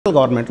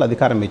గవర్నమెంట్లో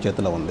అధికారం మీ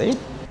చేతిలో ఉంది.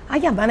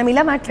 అయ్యా మనం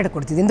ఇలా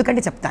మాట్లాడకూడదు,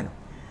 ఎందుకంటే చెప్తాను.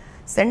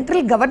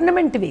 సెంట్రల్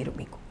గవర్నమెంట్ వేరు,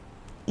 మీకు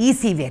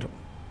ఈసీ వేరు.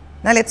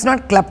 Now let's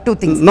not club two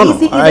things. No,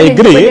 EC is I an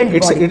agree.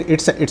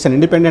 It's an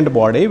independent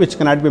body which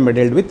cannot be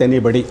meddled with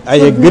anybody. I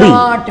Should agree.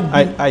 not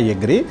be. I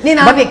agree.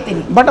 నేను ఆ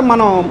వ్యక్తిని. But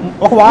మనం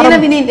ఒక వారం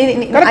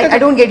I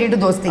don't get into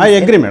those things. I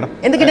agree, madam.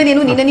 ఎందుకంటే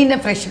నేను నిన్న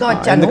fresh గా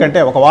వచ్చాను.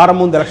 ఎందుకంటే ఒక వారం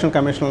ముందు ఎలక్షన్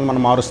కమిషన్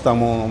మనం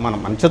మారుస్తాము,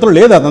 మన చేతుల్లో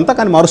లేదు అదంతా,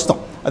 కానీ మారుస్తాం,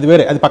 అది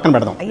వేరే, అది పక్కన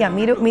పెడదాం. అయ్యా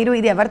మీరు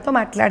ఇది ఎవరితో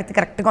మాట్లాడితే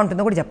కరెక్ట్గా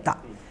ఉంటుందో కూడా చెప్తా.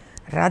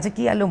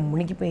 రాజకీయాల్లో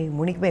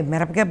మునిగిపోయి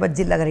మిరపకాయ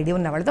బజ్జీలాగా రెడీ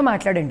ఉన్న వాళ్ళతో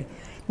మాట్లాడండి.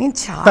 నేను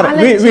చాలా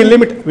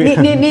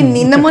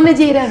నిన్న మొన్న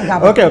చేరాను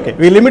కాబట్టి okay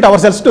we limit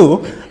hour cells to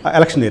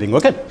electioneering.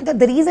 Okay,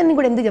 the reason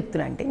కూడా ఎందుకు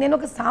చెప్తున్నా అంటే, నేను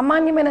ఒక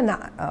సామాన్యమైన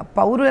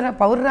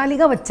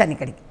పౌరురాలిగా వచ్చాను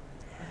ఇక్కడికి.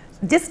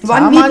 జస్ట్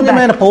వన్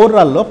సామాన్యమైన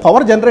పౌరురాల్లో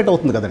పవర్ జనరేట్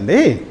అవుతుంది కదండి.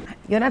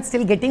 You are not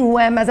still getting who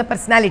I am as a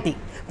personality.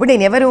 ఇప్పుడు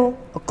నేను ఎవరు,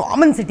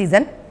 కామన్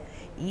సిటిజన్,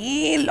 ఏ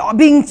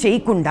లాబింగ్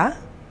చేయకుండా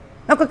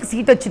నాకు ఒక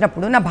సీట్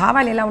వచ్చినప్పుడు నా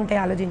భావాలు ఎలా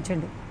ఉంటాయి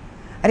ఆలోచించండి.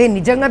 అరే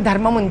నిజంగా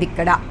ధర్మం ఉంది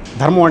ఇక్కడ.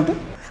 ధర్మం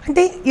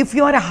అంటే if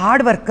you are a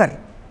hard worker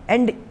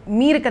and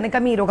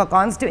మీరు ఒక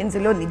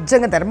కాన్స్టిట్యుయెన్సీలో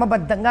నిజంగా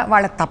ధర్మబద్ధంగా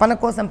వాళ్ళ తపన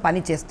కోసం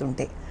పని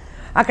చేస్తుంటే,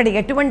 అక్కడ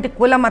ఎటువంటి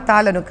కుల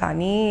మతాలను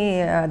కానీ,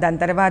 దాని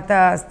తర్వాత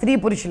స్త్రీ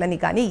పురుషులని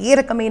కానీ ఏ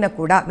రకమైన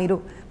కూడా మీరు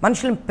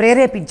మనుషులను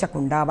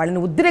ప్రేరేపించకుండా,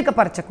 వాళ్ళని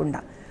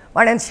ఉద్రేకపరచకుండా,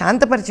 వాళ్ళని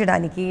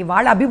శాంతపరచడానికి,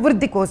 వాళ్ళ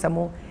అభివృద్ధి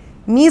కోసము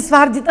మీ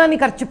స్వార్థితాన్ని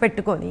ఖర్చు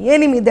పెట్టుకొని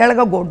 8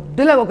 ఏళ్ళగా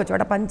గొడ్డులా ఒక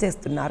చోట పని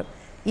చేస్తున్నారు.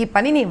 ఈ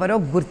పనిని ఎవరో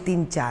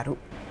గుర్తించారు.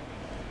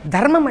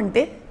 ధర్మం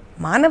అంటే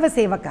మానవ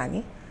సేవ,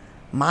 కానీ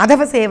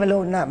మాధవ సేవలో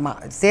ఉన్న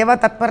సేవా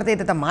తత్పరత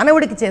ఏదైతే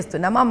మానవుడికి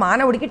చేస్తున్నామో ఆ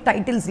మానవుడికి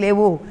టైటిల్స్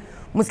లేవు.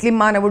 ముస్లిం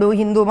మానవుడు,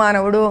 హిందూ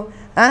మానవుడు,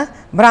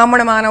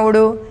 బ్రాహ్మణ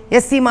మానవుడు,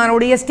 ఎస్సీ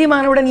మానవుడు, ఎస్టీ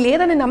మానవుడు అని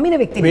లేదని నమ్మిన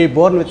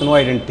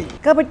వ్యక్తి.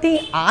 కాబట్టి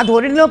ఆ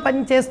ధోరణిలో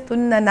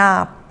పనిచేస్తున్న నా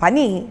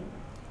పని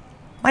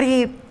మరి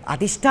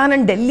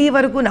అధిష్టానం ఢిల్లీ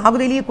వరకు నాకు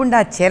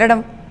తెలియకుండా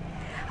చేరడం,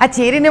 ఆ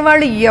చేరిన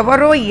వాళ్ళు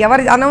ఎవరు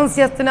అనౌన్స్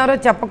చేస్తున్నారో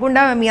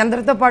చెప్పకుండా మీ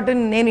అందరితో పాటు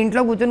నేను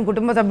ఇంట్లో కూర్చొని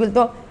కుటుంబ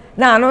సభ్యులతో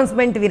నా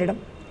అనౌన్స్మెంట్ వినడం,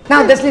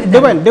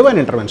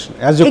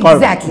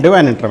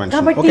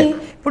 కాబట్టి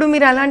ఇప్పుడు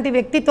మీరు అలాంటి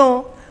వ్యక్తితో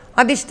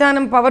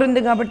అధిష్టానం పవర్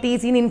ఉంది కాబట్టి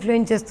ఈసీని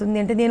ఇన్ఫ్లుయెన్స్ చేస్తుంది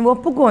అంటే నేను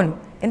ఒప్పుకోను.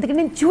 ఎందుకంటే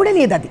నేను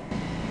చూడలేదు, అది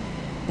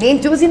నేను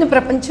చూసిన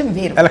ప్రపంచం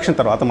వేరు. ఎలక్షన్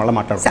తర్వాత మళ్ళీ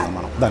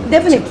మాట్లాడుకుందాం.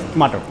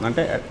 డెఫినెట్లీ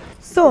అంటే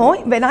so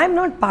when I'm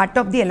not part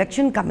of the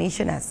election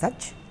commission as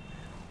such,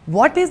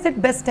 what is that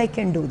best I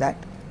can do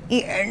that? ఈ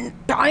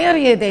ఎంటైర్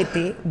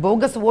ఏదైతే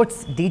బోగస్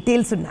ఓట్స్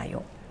డీటెయిల్స్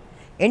ఉన్నాయో,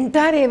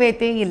 ఎంటైర్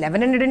ఏవైతే ఈ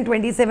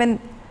 1127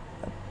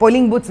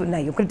 పోలింగ్ బూత్స్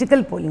ఉన్నాయో,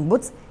 క్రిటికల్ పోలింగ్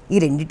బూత్స్, ఈ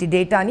రెండింటి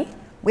డేటాని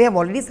we have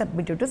already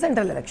submitted to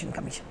central election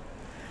commission.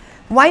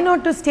 Why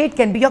not to state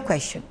can be your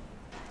question.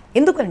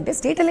 ఎందుకంటే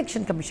స్టేట్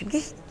ఎలక్షన్ కమిషన్కి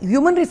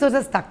హ్యూమన్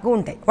రిసోర్సెస్ తక్కువ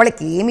ఉంటాయి.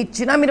 వాళ్ళకి ఏమి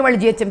ఇచ్చినా మీరు వాళ్ళు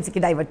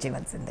జిహెచ్ఎంసీకి డైవర్ట్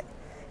చేయవలసిందే.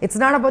 It's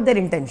not about their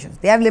intentions,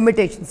 they have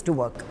limitations to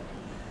work.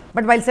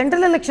 But while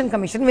Central Election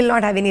Commission will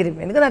not have any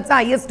review, because that's the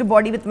highest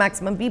body with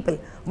maximum people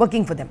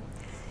working for them.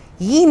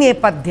 ఈ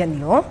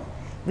నేపథ్యంలో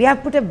we have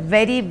put a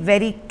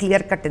very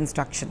clear cut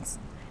instructions.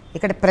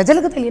 ఇక్కడ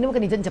ప్రజలకు తెలియని ఒక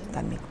నిజం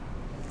చెప్తాను మీకు.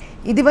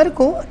 ఇది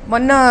వరకు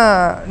మొన్న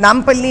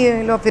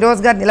నాంపల్లిలో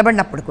ఫిరోజ్ గారు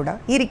నిలబడినప్పుడు కూడా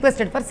ఈ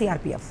రిక్వెస్టెడ్ ఫర్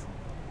సిఆర్పిఎఫ్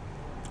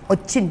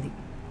వచ్చింది.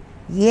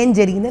 ఏం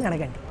జరిగిందని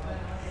అడగండి.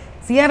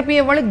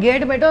 సిఆర్పిఎఫ్ వాళ్ళు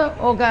గేట్ బయట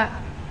ఒక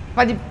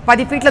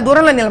 10 ఫీట్ల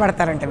దూరంలో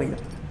నిలబడతారంట వీళ్ళు.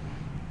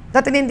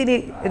 గత నేను దీన్ని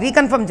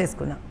రీకన్ఫర్మ్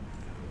చేసుకున్నా.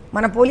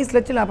 మన పోలీసులు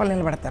వచ్చి లోపల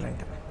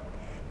నిలబడతారంట.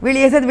 వీళ్ళు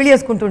వేసేది వీళ్ళు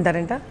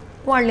వేసుకుంటుంటారంట,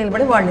 వాళ్ళు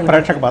నిలబడి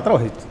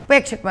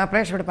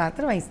ప్రేక్షకుడి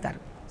పాత్ర వహిస్తారు.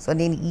 సో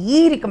నేను ఈ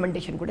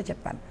రికమెండేషన్ కూడా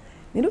చెప్పాను.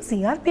 మీరు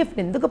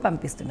సిఆర్పిఎఫ్ని ఎందుకు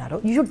పంపిస్తున్నారో,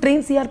 you should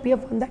train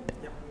CRPF on that.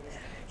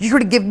 You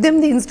should give them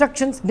the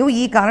instructions. నువ్వు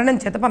ఈ కారణం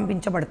చేత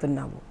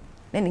పంపించబడుతున్నావు.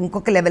 నేను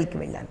ఇంకొక లెవెల్కి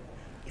వెళ్ళాను.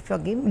 If you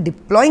give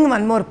deploying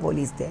one more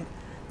police there,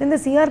 then the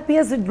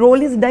CRPF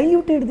role is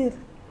diluted there.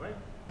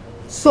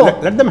 So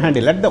let them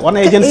handle, let the one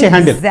agency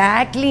handle.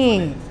 Exactly.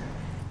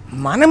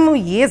 మనము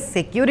ఏ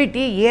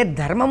security, ఏ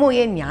ధర్మము,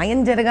 ఏ న్యాయం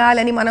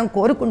జరగాలని మనం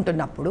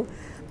కోరుకుంటున్నప్పుడు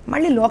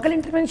మళ్ళీ లోకల్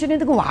ఇంటర్వెన్షన్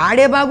ఎందుకు?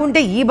 వాడే బాగుంటే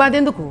ఈ బాధ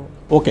ఎందుకు?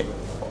 ఓకే,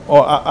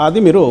 అది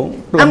మీరు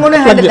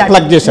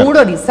ప్లగ్ చేశారు.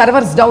 మూడోది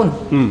సర్వర్స్ డౌన్.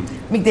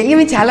 మీకు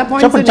తెలియని చాలా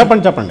పాయింట్స్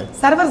చెప్పండి.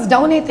 సర్వర్స్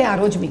డౌన్ అయితే ఆ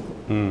రోజు మీకు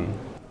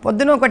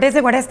పొద్దున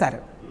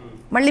కొట్టేస్తారు,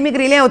 మళ్ళీ మీకు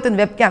రిలే అవుతుంది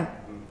వెబ్ క్యామ్.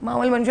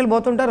 మామూలు మనుషులు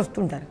పోతుంటారు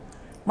వస్తుంటారు,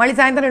 మళ్ళీ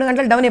సాయంత్రం 2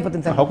 గంటలు డౌన్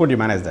అయిపోతుంది sir. How could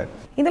you manage that?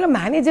 ఇందులో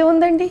మేనేజ్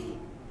ఏముందండి?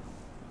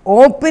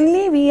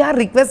 Openly we are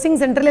requesting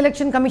central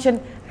election commission.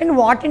 And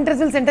what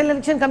interest will central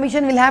election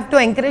commission will have to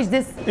encourage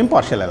this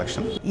impartial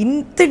election?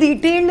 ఇంత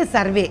డీటెయిల్డ్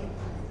సర్వే,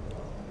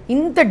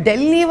 ఇంత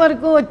ఢిల్లీ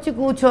వరకు వచ్చి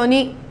కూర్చొని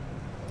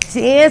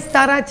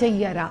చేస్తారా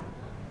చెయ్యరా?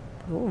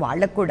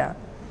 వాళ్ళకు కూడా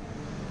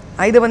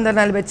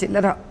 540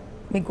 చిల్లర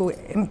మీకు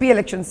ఎంపీ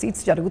ఎలక్షన్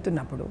సీట్స్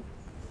జరుగుతున్నప్పుడు,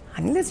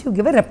 unless you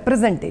give a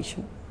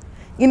representation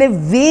in a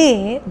way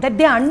that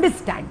they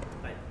understand,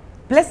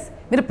 plus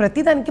మీరు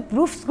ప్రతిదానికి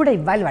ప్రూఫ్స్ కూడా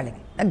ఇవ్వాలి వాళ్ళకి.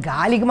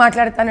 గాలికి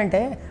మాట్లాడతానంటే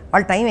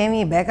వాళ్ళ టైం ఏమీ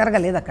బేకార్గా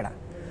లేదు అక్కడ.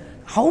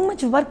 How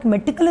much work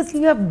meticulously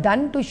you have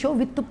done to show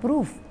with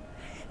proof.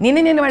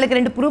 నేను వాళ్ళకి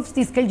 2 ప్రూఫ్స్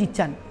తీసుకెళ్ళి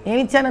ఇచ్చాను. ఏమి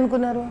ఇచ్చాను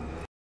అనుకున్నారు?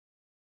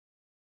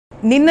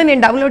 నిన్న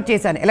నేను డౌన్లోడ్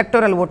చేశాను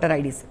ఎలక్టోరల్ ఓటర్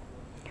ఐడీస్.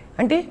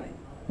 అంటే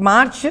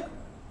March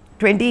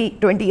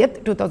 20th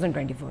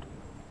 2024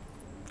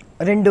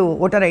 2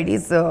 voter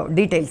IDs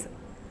details.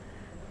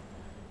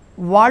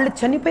 వాళ్ళు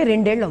చనిపోయి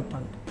 2 ఏళ్ళు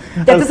అవుతుంది.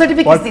 డెత్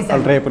సర్టిఫికేట్స్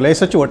తీశారు. రేపు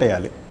లేచి వచ్చి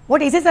ఓటేయాలి.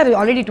 ఓటు వేసేసారు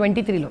ఆల్రెడీ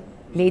 23లో.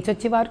 లేచి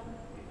వచ్చేవారు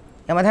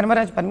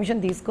యమధర్మరాజు పర్మిషన్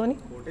తీసుకొని,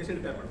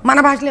 మన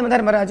భాషలో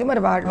యమధర్మరాజు,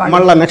 మరి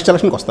మళ్ళీ నెక్స్ట్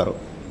ఎలక్షన్కి వస్తారు,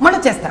 మళ్ళీ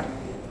చేస్తారు.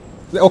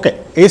 Okay,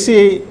 AC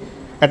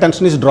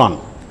attention is drawn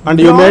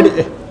and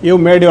you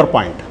made your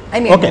point.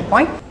 Okay,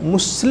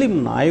 ముస్లిం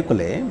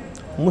నాయకులే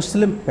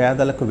ముస్లిం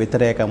పేదలకు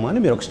వ్యతిరేకము అని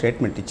మీరు ఒక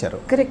స్టేట్మెంట్ ఇచ్చారు.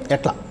 కరెక్ట్.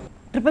 ఎట్లా?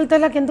 ట్రిపుల్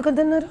తలాక్ ఎందుకు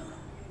అన్నారు?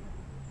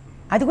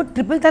 అది కూడా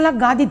ట్రిపుల్ తలాక్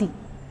కాదు. ఇది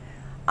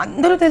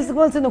అందరూ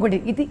తెలుసుకోవాల్సింది ఒకటి,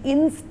 ఇది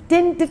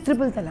ఇన్స్టెంట్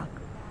ట్రిపుల్ తలాక్.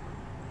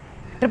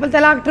 ట్రిపుల్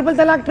తలాక్ ట్రిపుల్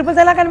తలాక్ ట్రిపుల్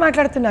తలాక్ అని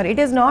మాట్లాడుతున్నారు.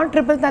 It is not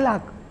triple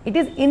talaq, it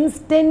is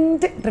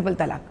instant triple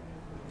talaq,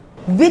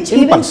 which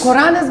even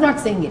Quran is not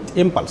saying it.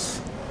 Impulse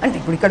అంటే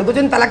ఇప్పుడు ఇక్కడ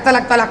కూర్చొని తలాక్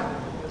తలాక్ తలాక్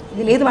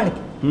ఇది లేదు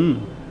వాడికి.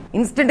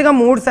 ఇన్స్టెంట్గా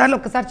 3 సార్లు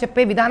ఒక్కసారి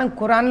చెప్పే విధానం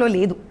ఖురాన్లో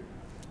లేదు.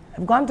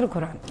 I've gone through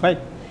Quran. Right.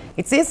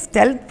 It says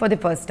tell for the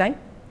first time.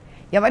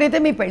 ఎవరైతే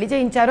మీ పెళ్లి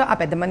చేయించారో ఆ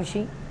పెద్ద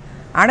మనిషి,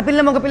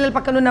 ఆడపిల్ల మగపిల్లల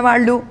పక్కన ఉన్న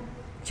వాళ్ళు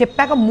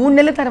చెప్పాక 3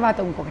 నెలల తర్వాత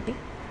ఇంకొకటి,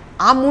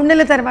 ఆ 3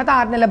 నెలల తర్వాత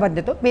 6 నెలల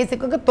మధ్యతో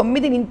బేసిక్గా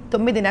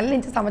 9 నెలల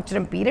నుంచి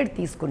సంవత్సరం పీరియడ్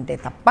తీసుకుంటే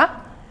తప్ప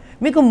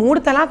మీకు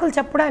 3 తలాకులు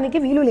చెప్పడానికి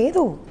వీలు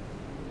లేదు.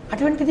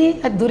 అటువంటిది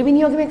అది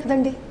దుర్వినియోగమే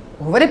కదండి.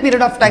 Over a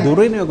period of time.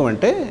 దుర్వినియోగం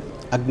అంటే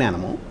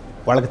అజ్ఞానము,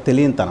 వాళ్ళకి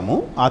తెలియనితనము,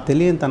 ఆ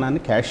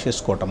తెలియనితనాన్ని క్యాష్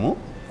చేసుకోవటము,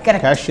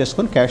 క్యాష్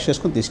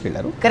చేసుకొని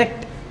తీసుకెళ్లారు.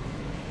 కరెక్ట్.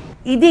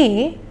 ఇది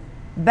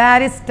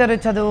బ్యారిస్టర్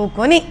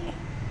చదువుకొని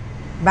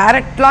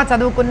బ్యారెట్లో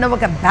చదువుకున్న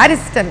ఒక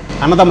బ్యారిస్టర్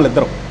అన్నదమ్ములు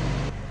ఇద్దరు,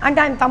 అంటే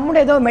ఆయన తమ్ముడు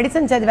ఏదో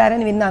మెడిసిన్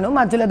చదివారని విన్నాను,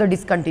 మధ్యలో ఏదో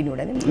డిస్కంటిన్యూడ్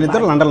అని.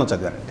 ఇద్దరు లండన్లో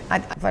చదివారండి.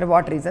 For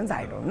what reasons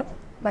I don't know,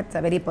 buts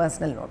a very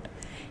personal note.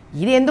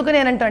 ఇది ఎందుకు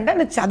నేనంటే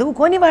ఆయన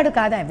చదువుకోని వాడు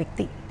కాదు ఆ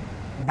వ్యక్తి,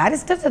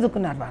 బ్యారిస్టర్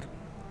చదువుకున్నారు వారు,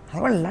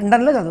 వాళ్ళు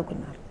లండన్లో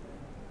చదువుకున్నారు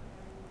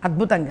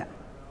అద్భుతంగా.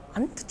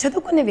 అంత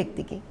చదువుకునే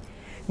వ్యక్తికి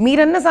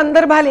మీరన్న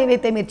సందర్భాలు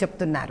ఏవైతే మీరు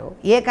చెప్తున్నారో,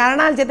 ఏ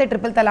కారణాల చేత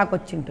ట్రిపుల్ తలాక్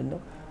వచ్చి ఉంటుందో,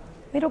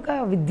 మీరు ఒక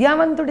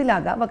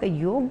విద్యావంతుడిలాగా, ఒక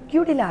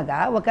యోగ్యుడిలాగా,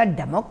 ఒక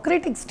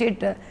డెమోక్రటిక్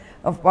స్టేట్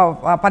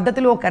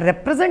పద్ధతిలో ఒక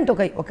రిప్రజెంట్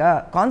ఒక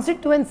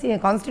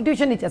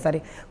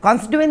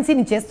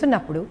కాన్స్టిట్యుయెన్సీని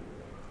చేస్తున్నప్పుడు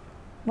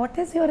వాట్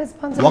ఈస్ యువర్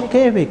రెస్పాన్సిబిలిటీ?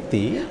 ఒకే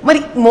వ్యక్తి మరి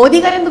మోదీ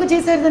గారు ఎందుకు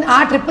చేశారు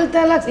ఆ ట్రిపుల్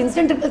తలాక్,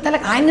 ఇన్స్టెంట్ ట్రిపుల్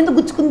తలాక్ ఆయన ఎందుకు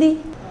గుచ్చుకుంది?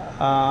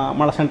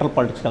 మళ్ళీ సెంట్రల్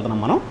పాలిటిక్స్కి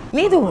వెళ్తున్నాం మనం.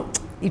 లేదు,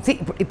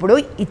 ఇప్పుడు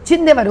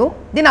ఇచ్చింది ఎవరు,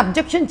 దీన్ని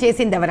అబ్జెక్షన్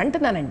చేసింది ఎవరు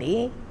అంటున్నానండి.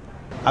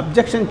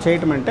 అబ్జెక్షన్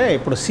చేయటం అంటే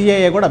ఇప్పుడు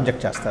సిఐఏ కూడా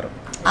అబ్జెక్ట్ చేస్తారు,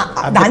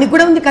 దానికి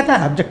కూడా ఉంది కథ.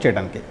 అబ్జెక్ట్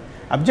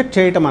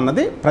చేయటం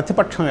అన్నది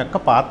ప్రతిపక్షం యొక్క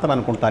పాత్ర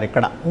అనుకుంటారు.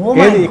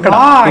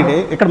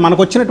 ఇక్కడ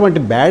మనకు వచ్చినటువంటి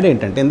బ్యాడ్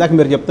ఏంటంటే, ఇందాక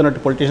మీరు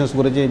చెప్తున్నట్టు పొలిటీషియన్స్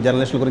గురించి,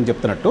 జర్నలిస్టుల గురించి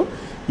చెప్తున్నట్టు,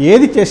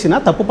 ఏది చేసినా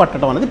తప్పు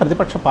పట్టడం అనేది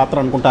ప్రతిపక్ష పాత్ర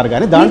అనుకుంటారు.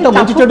 కానీ దాంట్లో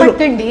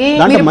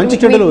మంచి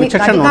చెడులు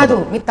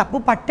మీరు తప్పు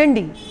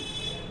పట్టండి.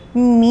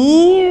 మీ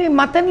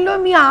మతంలో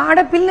మీ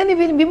ఆడపిల్లని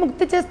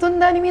విముక్తి చేస్తున్న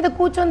దాని మీద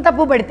కూర్చొని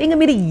తప్పు పడితే ఇంకా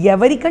మీరు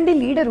ఎవరికండి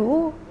లీడరు?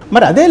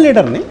 మరి అదే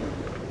లీడర్ని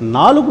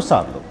 4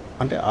 సార్లు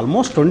అంటే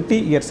ఆల్మోస్ట్ 20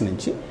 ఇయర్స్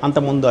నుంచి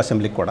అంతకుముందు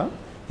అసెంబ్లీకి కూడా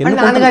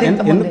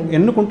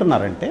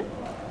ఎన్నుకుంటున్నారంటే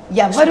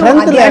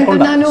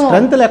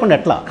స్ట్రెంత్ లేకుండా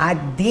ఎట్లా?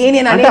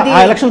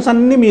 ఆ ఎలక్షన్స్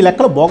అన్ని మీ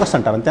లెక్కలో బోగస్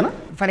అంటారు, అంతేనా?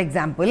 ఫర్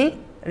ఎగ్జాంపుల్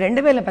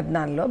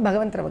 2014లో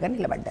భగవంతరావు గారు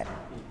నిలబడ్డారు.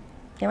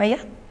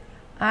 ఏమయ్యా,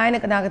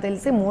 ఆయనకు నాకు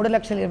తెలిసి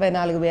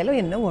 3,24,000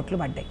 ఎన్నో ఓట్లు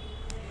పడ్డాయి.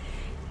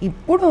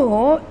 ఇప్పుడు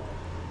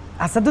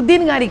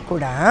అసదుద్దీన్ గారికి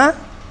కూడా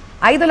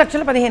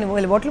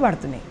 5,15,000 ఓట్లు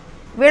పడుతున్నాయి.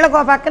 వీళ్ళకు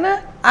ఆ పక్కన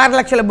 6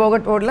 లక్షల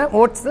బోగట్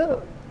ఓట్స్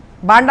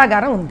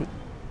బాండాగారం ఉంది.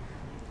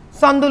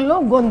 సందుల్లో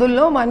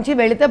గొంతుల్లో మంచి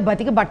వెళితే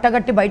బతికి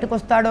బట్టగట్టి బయటకు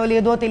వస్తాడో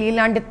లేదో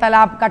తెలియలాంటి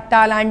తలా కట్ట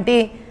లాంటి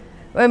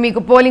మీకు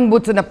పోలింగ్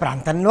బూత్స్ ఉన్న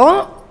ప్రాంతంలో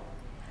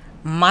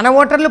మన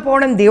ఓటర్లు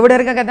పోవడం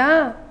దేవుడెరగ కదా,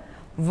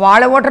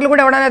 వాళ్ళ ఓటర్లు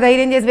కూడా ఎవడైనా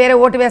ధైర్యం చేసి వేరే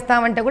ఓటు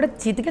వేస్తామంటే కూడా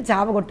చితికి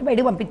చావగొట్టి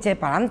బయటకు పంపించే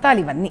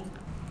ప్రాంతాలు ఇవన్నీ.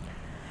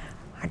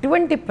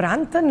 అటువంటి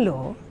ప్రాంతంలో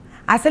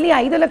అసలు ఈ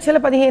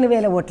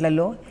 5,15,000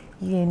 ఓట్లలో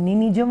ఎన్ని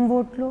నిజం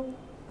ఓట్లు?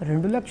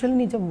 2 లక్షల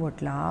నిజం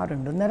ఓట్లా,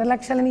 2.5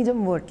 లక్షల నిజం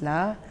ఓట్లా,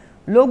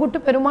 లోగుట్టు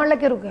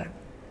పెరుమాళ్ళకి ఎరుక.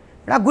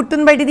 ఇప్పుడు ఆ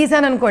గుట్టును బయట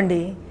తీశాను అనుకోండి,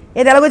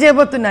 ఏది ఎలాగో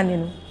చేయబోతున్నాను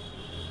నేను,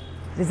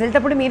 రిజల్ట్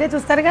అప్పుడు మీరే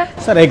చూస్తారుగా.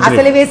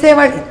 అసలు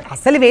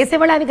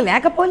వేసేవాళ్ళు ఆయనకి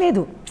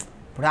లేకపోలేదు.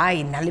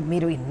 ఇప్పుడు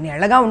మీరు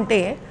ఇన్నేళ్లగా ఉంటే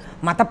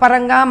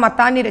మతపరంగా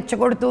మతాన్ని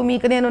రెచ్చగొడుతూ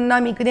మీకు నేనున్నా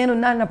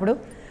అన్నప్పుడు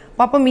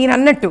పాపం మీరు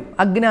అన్నట్టు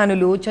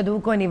అజ్ఞానులు,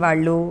 చదువుకోని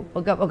వాళ్ళు,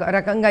 ఒక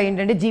రకంగా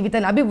ఏంటంటే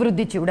జీవితాన్ని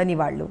అభివృద్ధి చూడని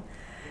వాళ్ళు,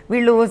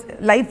 వీళ్ళు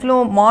లైఫ్లో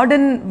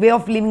modern way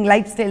of living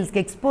life స్టైల్స్కి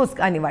expose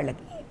కాని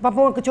వాళ్ళకి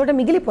పాపం ఒక చోట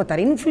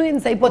మిగిలిపోతారు,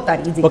 ఇన్ఫ్లుయెన్స్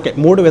అయిపోతారు. ఇది ఓకే,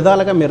 3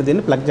 విధాలుగా మీరు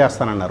దీన్ని ప్లగ్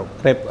చేస్తానన్నారు.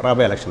 రేపు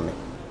రాబోయే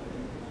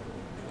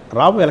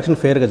ఎలక్షన్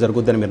ఫేర్గా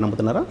జరుగుద్దని మీరు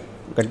నమ్ముతున్నారా?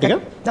 గట్టిగా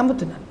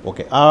నమ్ముతున్నాను.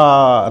 ఓకే, ఆ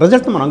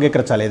రిజల్ట్ మనం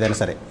అంగీకరించాలి, ఏదైనా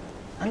సరే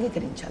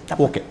అంగీకరించాలి.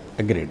 Okay,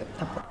 agreed.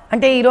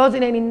 అంటే ఈరోజు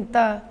నేను ఇంత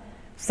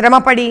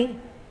శ్రమపడి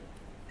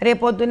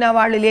రేపొద్దున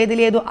వాళ్ళు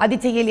లేదు అది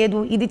చెయ్యలేదు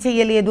ఇది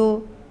చెయ్యలేదు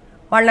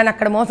వాళ్ళని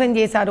అక్కడ మోసం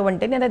చేశారు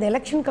అంటే నేను అది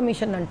ఎలక్షన్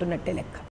కమిషన్ అంటున్నట్టే లెక్క.